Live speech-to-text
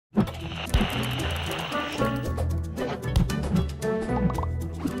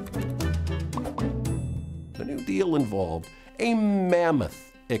Deal involved a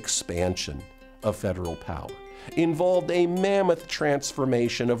mammoth expansion of federal power, involved a mammoth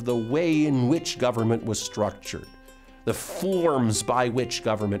transformation of the way in which government was structured, the forms by which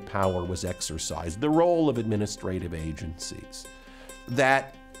government power was exercised, the role of administrative agencies,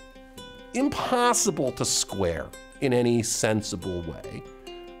 that impossible to square in any sensible way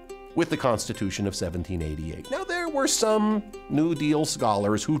with the Constitution of 1788. Now, there were some New Deal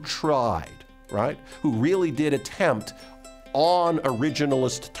scholars who tried, right, who really did attempt on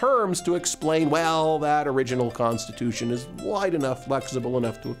originalist terms to explain, well, that original Constitution is wide enough, flexible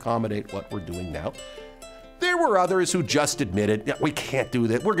enough to accommodate what we're doing now. There were others who just admitted, yeah, we can't do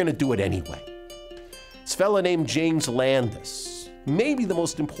that, we're gonna do it anyway. This fellow named James Landis, maybe the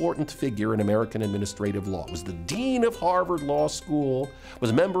most important figure in American administrative law, was the dean of Harvard Law School, was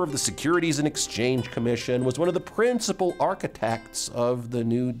a member of the Securities and Exchange Commission, was one of the principal architects of the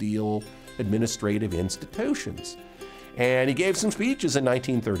New Deal administrative institutions. And he gave some speeches in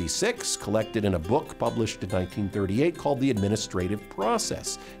 1936, collected in a book published in 1938 called The Administrative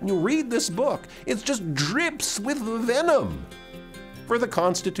Process. And you read this book, it just drips with venom for the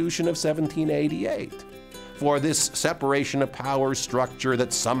Constitution of 1788, for this separation of powers structure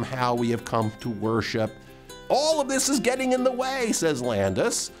that somehow we have come to worship. All of this is getting in the way, says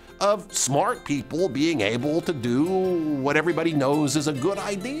Landis, of smart people being able to do what everybody knows is a good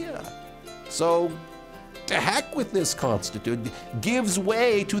idea. So, to heck with this Constitution, gives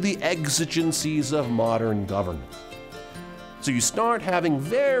way to the exigencies of modern government. So you start having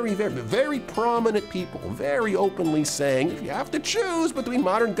very prominent people very openly saying, if you have to choose between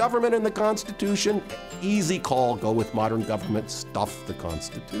modern government and the Constitution, easy call, go with modern government, stuff the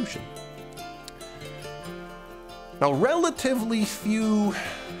Constitution. Now, relatively few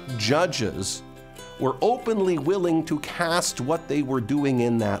judges were openly willing to cast what they were doing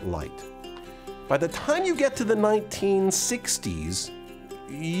in that light. By the time you get to the 1960s,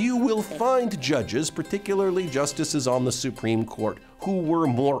 you will find judges, particularly justices on the Supreme Court, who were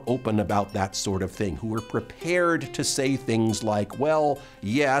more open about that sort of thing, who were prepared to say things like, well,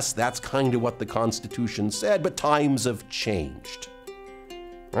 yes, that's kind of what the Constitution said, but times have changed.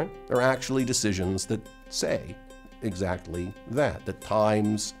 Right? There are actually decisions that say exactly that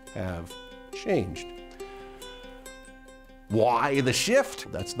times have changed. Why the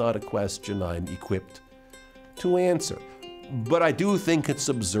shift? That's not a question I'm equipped to answer. But I do think it's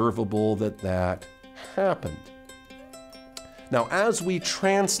observable that that happened. Now, as we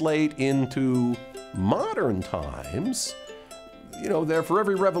translate into modern times, you know, for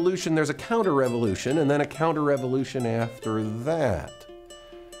every revolution, there's a counter-revolution, and then a counter-revolution after that.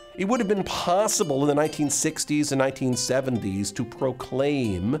 It would have been possible in the 1960s and 1970s to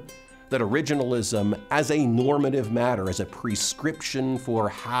proclaim that originalism as a normative matter, as a prescription for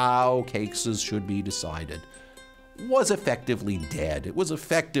how cases should be decided, was effectively dead. It was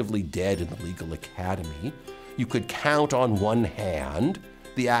effectively dead in the legal academy. You could count on one hand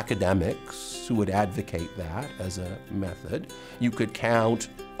the academics who would advocate that as a method. You could count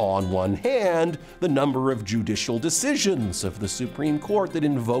on one hand the number of judicial decisions of the Supreme Court that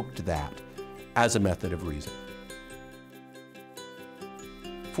invoked that as a method of reason.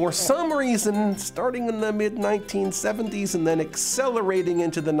 For some reason, starting in the mid-1970s and then accelerating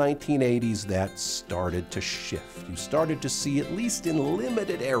into the 1980s, that started to shift. You started to see, at least in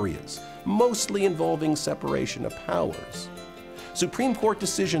limited areas, mostly involving separation of powers, Supreme Court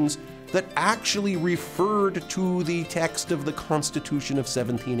decisions that actually referred to the text of the Constitution of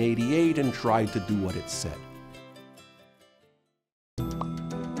 1788 and tried to do what it said.